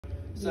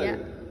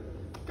So,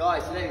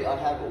 guys, today I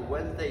have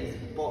Wednesday's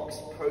box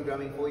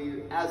programming for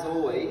you. As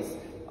always,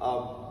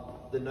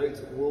 the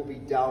notes will be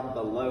down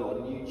below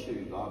on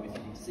YouTube if you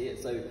can see it.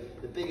 So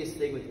the biggest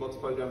thing with box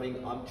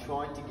programming, I'm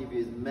trying to give you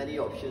as many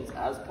options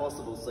as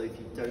possible, so if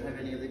you don't have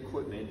any of the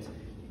equipment,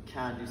 you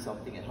can do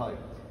something at home.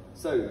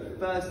 So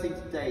first thing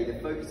today, the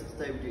focus of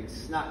today, we're doing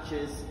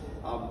snatches,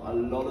 a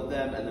lot of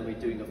them, and then we're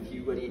doing a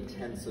few really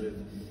intense sort of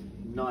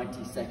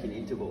 90-second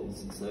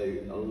intervals. So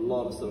a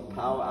lot of sort of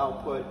power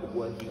output,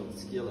 working on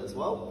skill as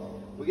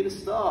well. We're going to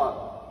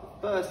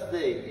start, the first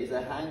thing is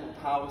a hang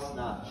power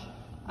snatch,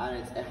 and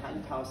it's a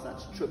hang power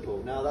snatch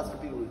triple. Now that's for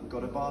people who've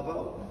got a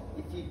barbell.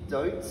 If you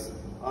don't,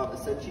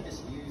 essentially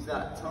just use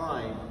that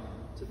time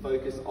to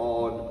focus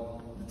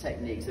on the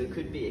technique. So it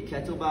could be a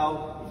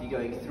kettlebell, if you're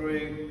going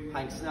through,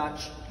 hang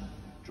snatch,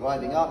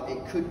 driving up.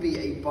 It could be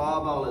a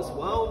barbell as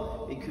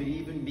well. It could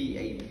even be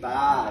a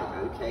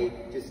bag, okay?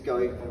 Just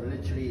going from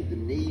literally the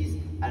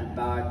knees and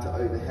bag to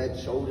overhead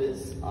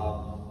shoulders.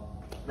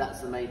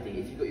 That's the main thing.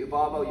 If you've got your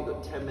barbell, you've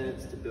got 10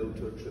 minutes to build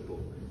to a triple,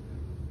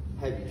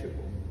 heavy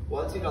triple.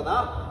 Once you've done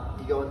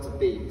that, you go on to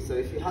B. So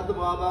if you had the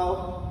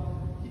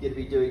barbell, you're going to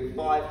be doing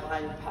 5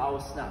 hang power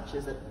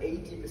snatches at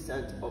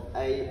 80% of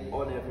A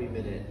on every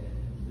minute.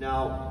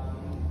 Now,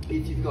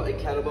 if you've got a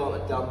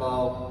kettlebell, a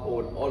dumbbell,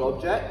 or an odd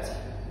object,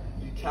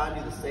 you can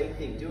do the same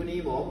thing. Do an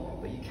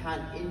EMOM, but you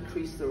can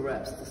increase the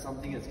reps to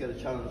something that's going to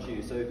challenge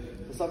you. So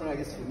for something like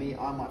this, for me,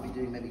 I might be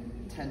doing maybe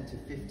 10 to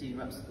 15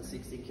 reps with the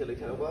 16 kilo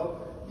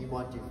kettlebell. You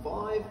might do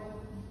 5.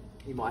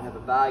 You might have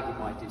a bag. You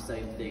might do the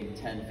same thing,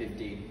 10,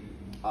 15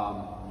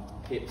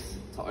 hips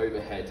to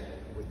overhead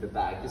with the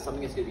bag. It's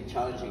something that's going to be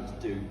challenging to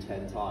do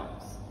 10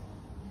 times.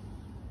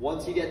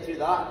 Once you get through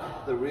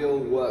that, the real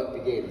work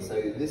begins.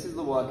 So this is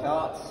the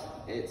workout.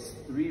 It's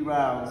 3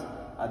 rounds,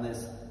 and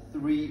there's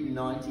 3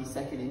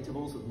 90-second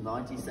intervals with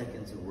 90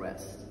 seconds of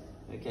rest.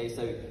 Okay,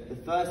 so the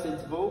first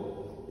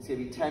interval is going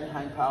to be 10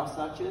 hang power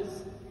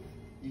snatches.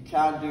 You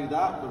can do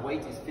that. The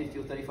weight is 50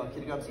 or 35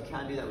 kilograms. You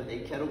can do that with a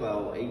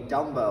kettlebell, a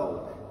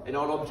dumbbell, an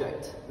odd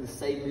object, the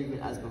same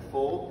movement as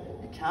before.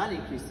 You can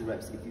increase the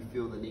reps if you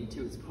feel the need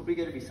to. It's probably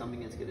going to be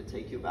something that's going to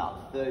take you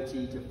about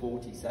 30 to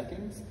 40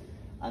 seconds.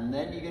 And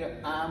then you're going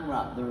to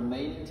AMRAP the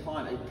remaining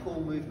time, a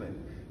pull movement.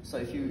 So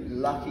if you're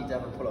lucky to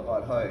have a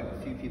pull-up at home,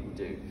 a few people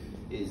do,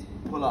 is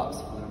pull-ups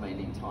for the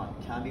remaining time.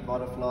 It can be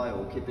butterfly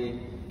or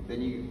kipping.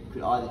 Then you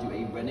could either do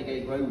a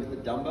renegade row with the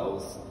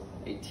dumbbells,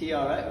 a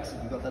TRX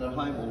if you've got that at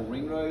home, or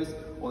ring rows,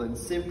 or then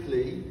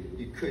simply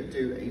you could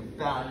do a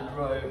band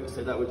row.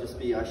 So that would just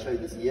be, I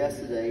showed this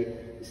yesterday,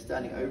 is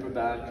standing over a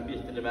band. Could be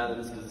a thinner band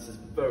than this because this is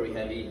very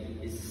heavy.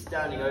 Is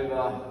standing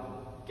over,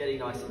 getting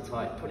nice and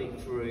tight, putting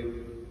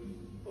through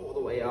all the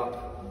way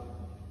up,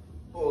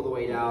 all the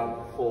way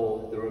down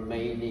for the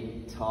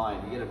remaining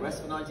time. You're gonna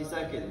rest for 90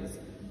 seconds.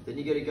 Then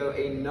you're going to go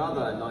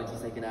another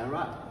 90-second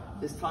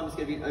AMRAP. This time it's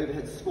going to be an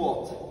overhead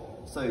squat.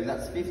 So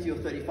that's 50 or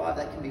 35.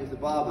 That can be with the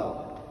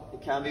barbell.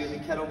 It can be with a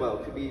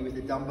kettlebell. It could be with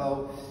a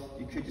dumbbell.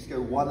 You could just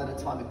go one at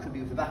a time. It could be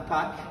with a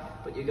backpack.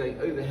 But you're going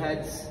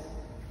overheads.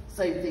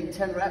 Same thing,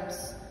 10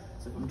 reps.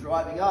 So from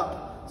driving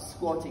up,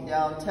 squatting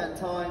down 10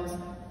 times,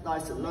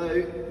 nice and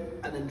low,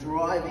 and then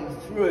driving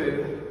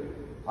through.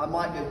 I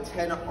might go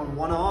 10 up on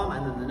one arm,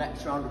 and then the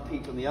next round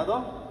repeat on the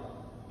other.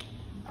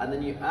 And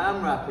then you're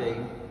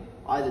AMRAPing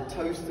either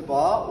toes to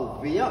bar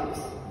or V-ups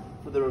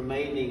for the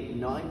remaining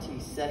 90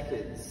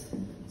 seconds.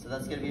 So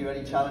that's going to be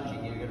really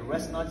challenging. You're going to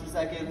rest 90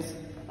 seconds,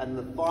 and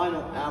the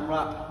final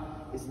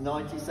AMRAP is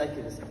 90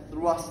 seconds.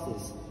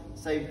 Thrusters,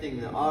 same thing.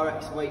 The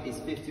RX weight is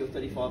 50 or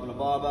 35 on a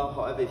barbell.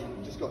 However, if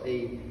you've just got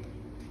a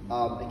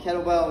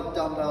kettlebell,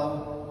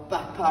 dumbbell,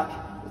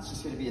 backpack, it's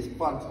just going to be a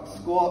front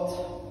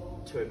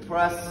squat to a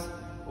press,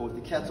 or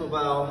with the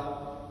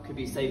kettlebell, could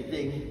be same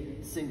thing,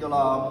 single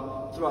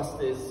arm,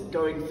 thrusters,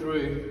 going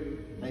through.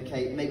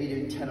 Okay, maybe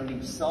doing 10 on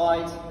each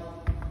side,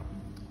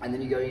 and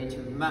then you're going into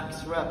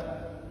max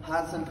rep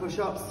handstand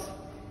push-ups.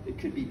 It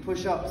could be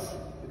push-ups,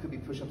 it could be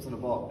push-ups on a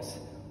box.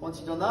 Once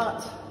you've done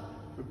that,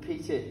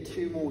 repeat it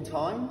 2 more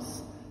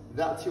times.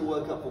 That's your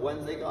workout for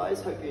Wednesday,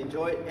 guys. Hope you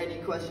enjoy it. Any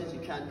questions,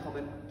 you can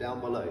comment down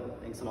below.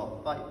 Thanks a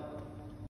lot. Bye.